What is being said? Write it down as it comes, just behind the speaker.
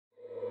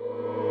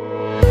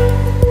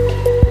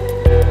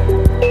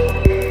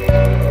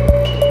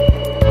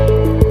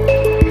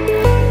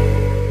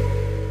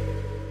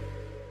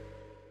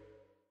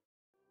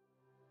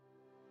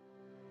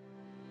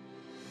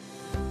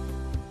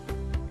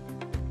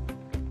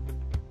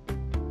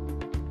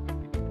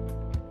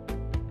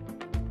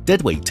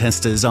Deadweight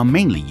testers are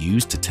mainly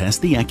used to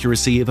test the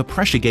accuracy of a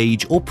pressure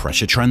gauge or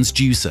pressure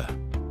transducer.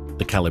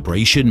 The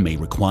calibration may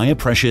require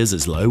pressures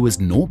as low as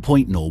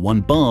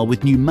 0.01 bar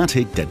with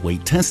pneumatic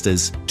deadweight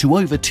testers to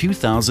over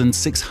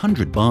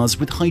 2,600 bars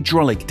with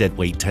hydraulic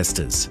deadweight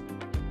testers.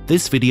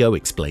 This video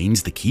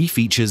explains the key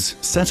features,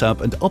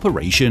 setup and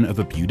operation of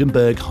a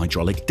Budenberg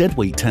hydraulic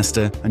deadweight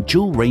tester and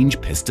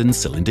dual-range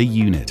piston-cylinder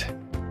unit.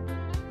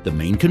 The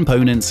main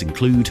components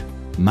include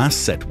mass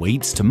set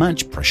weights to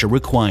match pressure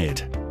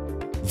required,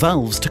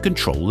 valves to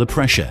control the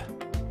pressure,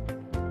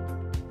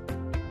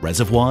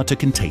 reservoir to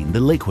contain the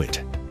liquid,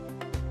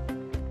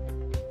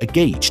 a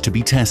gauge to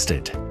be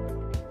tested,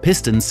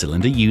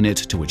 piston-cylinder unit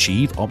to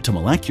achieve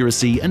optimal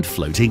accuracy and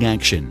floating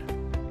action,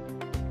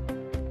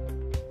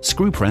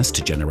 screw press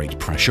to generate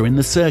pressure in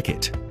the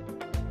circuit,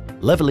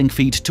 leveling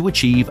feet to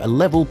achieve a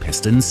level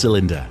piston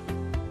cylinder.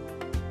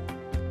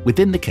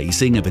 Within the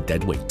casing of a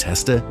deadweight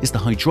tester is the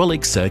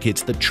hydraulic circuit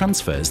that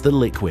transfers the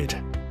liquid.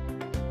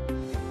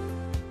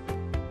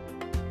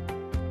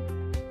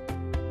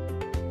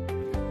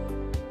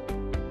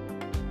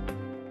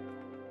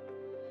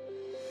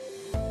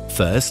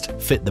 First,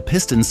 fit the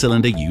piston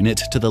cylinder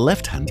unit to the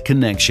left-hand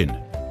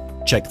connection.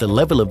 Check the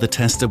level of the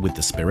tester with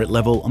the spirit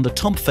level on the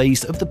top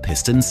face of the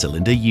piston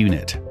cylinder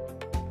unit.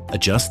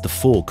 Adjust the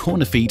 4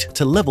 corner feet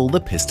to level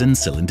the piston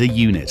cylinder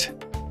unit.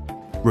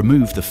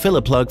 Remove the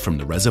filler plug from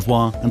the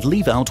reservoir and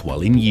leave out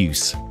while in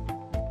use.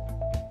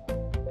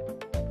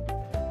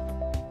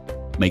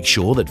 Make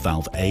sure that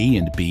valve A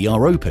and B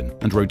are open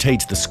and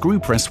rotate the screw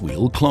press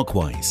wheel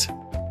clockwise.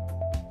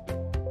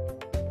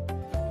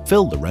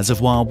 Fill the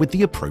reservoir with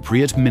the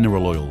appropriate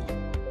mineral oil.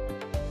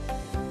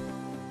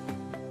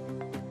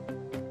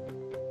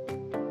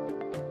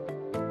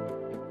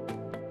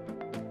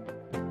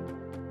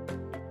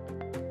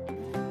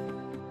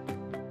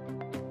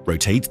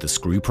 Rotate the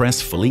screw press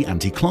fully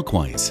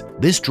anti-clockwise.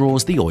 This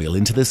draws the oil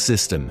into the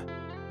system.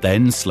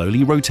 Then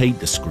slowly rotate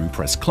the screw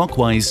press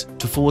clockwise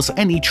to force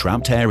any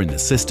trapped air in the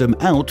system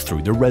out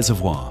through the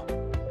reservoir.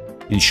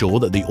 Ensure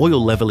that the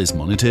oil level is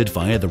monitored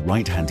via the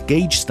right-hand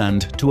gauge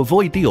stand to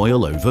avoid the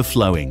oil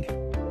overflowing.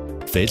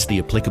 Fit the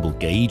applicable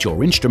gauge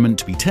or instrument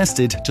to be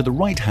tested to the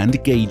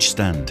right-hand gauge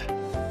stand.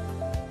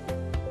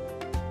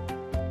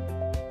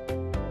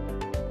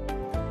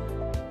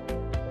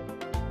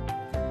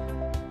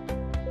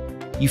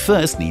 You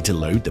first need to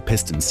load the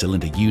piston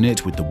cylinder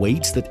unit with the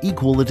weights that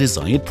equal the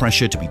desired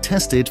pressure to be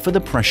tested for the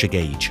pressure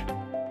gauge.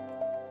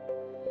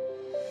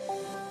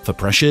 For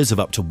pressures of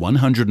up to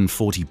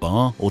 140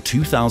 bar or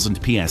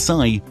 2000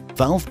 psi,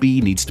 valve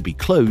B needs to be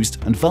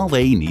closed and valve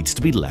A needs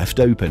to be left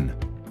open.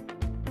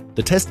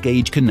 The test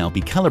gauge can now be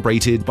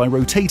calibrated by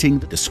rotating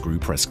the screw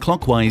press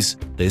clockwise.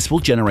 This will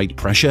generate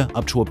pressure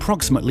up to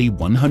approximately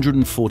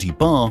 140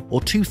 bar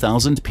or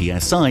 2000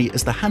 psi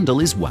as the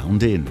handle is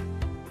wound in.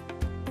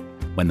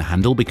 When the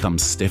handle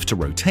becomes stiff to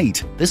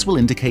rotate, this will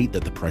indicate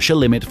that the pressure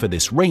limit for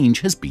this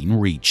range has been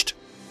reached.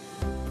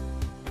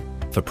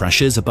 For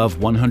pressures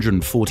above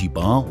 140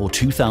 bar or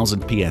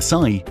 2000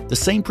 psi, the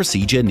same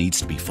procedure needs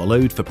to be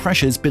followed for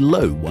pressures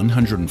below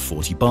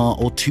 140 bar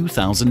or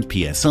 2000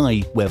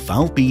 psi, where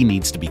valve B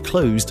needs to be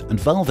closed and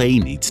valve A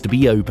needs to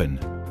be open.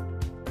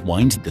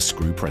 Wind the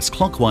screw press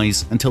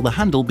clockwise until the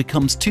handle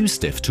becomes too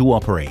stiff to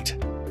operate.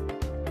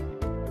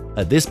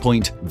 At this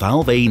point,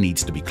 valve A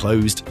needs to be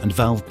closed and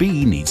valve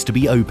B needs to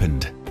be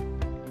opened.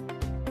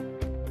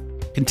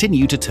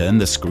 Continue to turn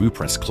the screw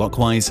press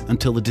clockwise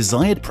until the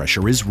desired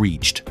pressure is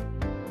reached.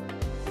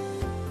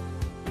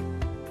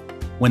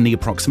 When the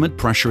approximate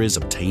pressure is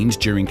obtained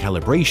during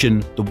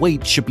calibration, the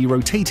weight should be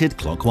rotated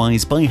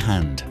clockwise by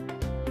hand.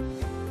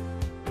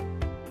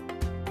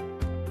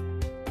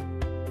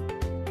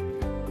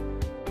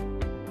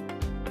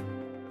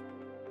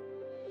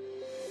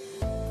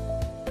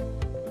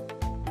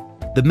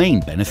 The main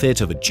benefit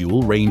of a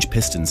dual-range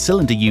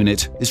piston-cylinder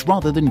unit is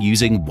rather than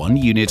using one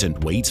unit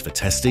and weights for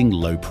testing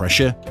low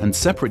pressure and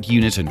separate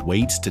unit and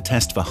weights to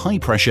test for high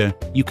pressure,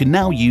 you can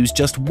now use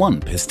just one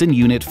piston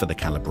unit for the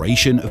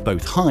calibration of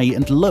both high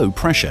and low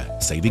pressure,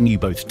 saving you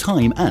both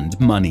time and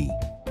money.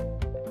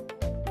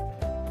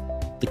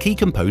 The key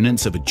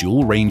components of a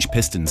dual-range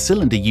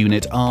piston-cylinder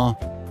unit are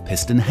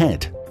piston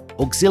head,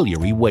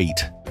 auxiliary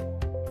weight,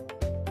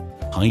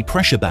 high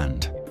pressure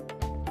band,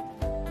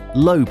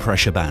 low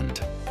pressure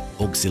band,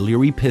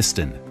 auxiliary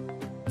piston,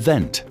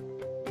 vent,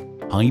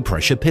 high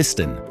pressure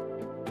piston,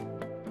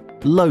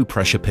 low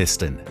pressure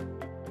piston.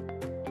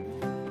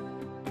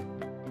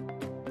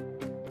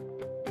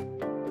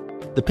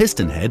 The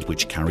piston head,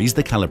 which carries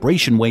the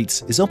calibration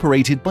weights, is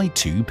operated by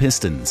 2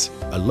 pistons,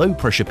 a low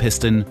pressure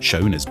piston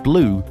shown as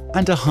blue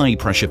and a high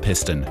pressure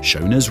piston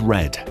shown as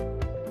red.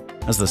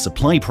 As the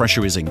supply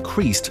pressure is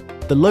increased,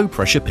 the low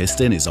pressure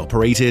piston is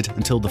operated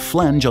until the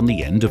flange on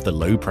the end of the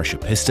low pressure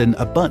piston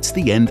abuts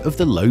the end of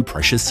the low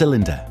pressure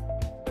cylinder.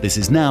 This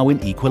is now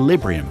in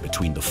equilibrium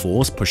between the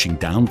force pushing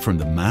down from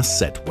the mass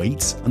set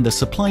weights and the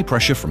supply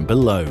pressure from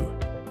below.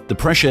 The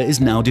pressure is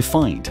now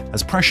defined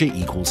as pressure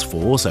equals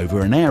force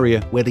over an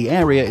area where the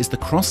area is the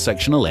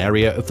cross-sectional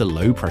area of the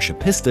low pressure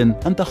piston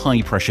and the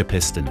high pressure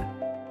piston.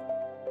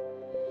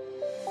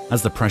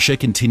 As the pressure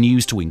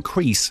continues to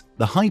increase,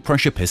 the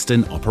high-pressure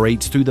piston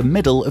operates through the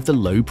middle of the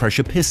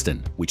low-pressure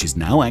piston, which is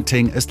now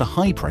acting as the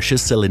high-pressure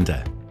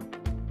cylinder.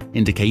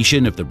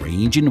 Indication of the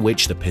range in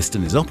which the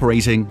piston is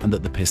operating and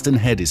that the piston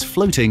head is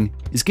floating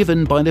is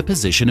given by the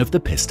position of the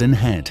piston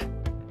head.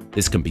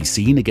 This can be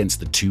seen against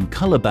the two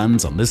color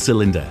bands on the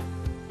cylinder.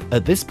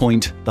 At this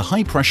point, the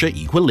high-pressure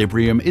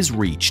equilibrium is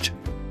reached.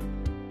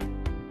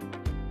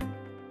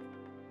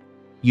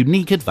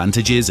 Unique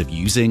advantages of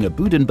using a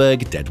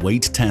Budenberg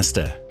Deadweight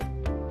Tester.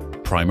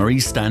 Primary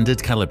standard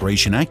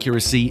calibration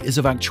accuracy is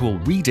of actual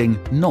reading,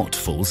 not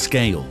full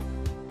scale.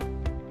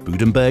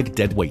 Budenberg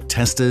Deadweight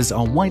Testers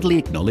are widely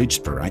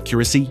acknowledged for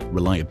accuracy,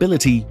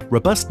 reliability,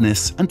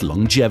 robustness, and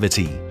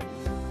longevity.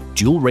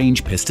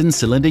 Dual-range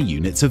piston-cylinder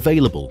units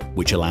available,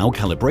 which allow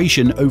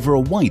calibration over a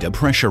wider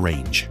pressure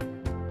range.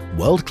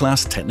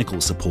 World-class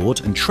technical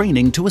support and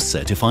training to a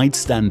certified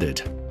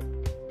standard.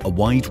 A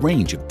wide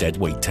range of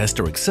deadweight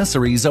tester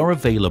accessories are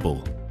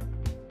available,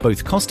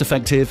 both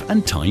cost-effective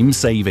and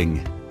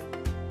time-saving.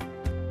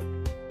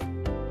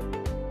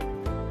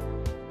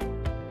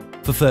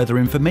 For further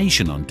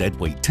information on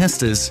deadweight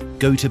testers,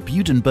 go to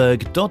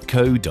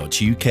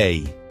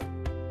budenberg.co.uk.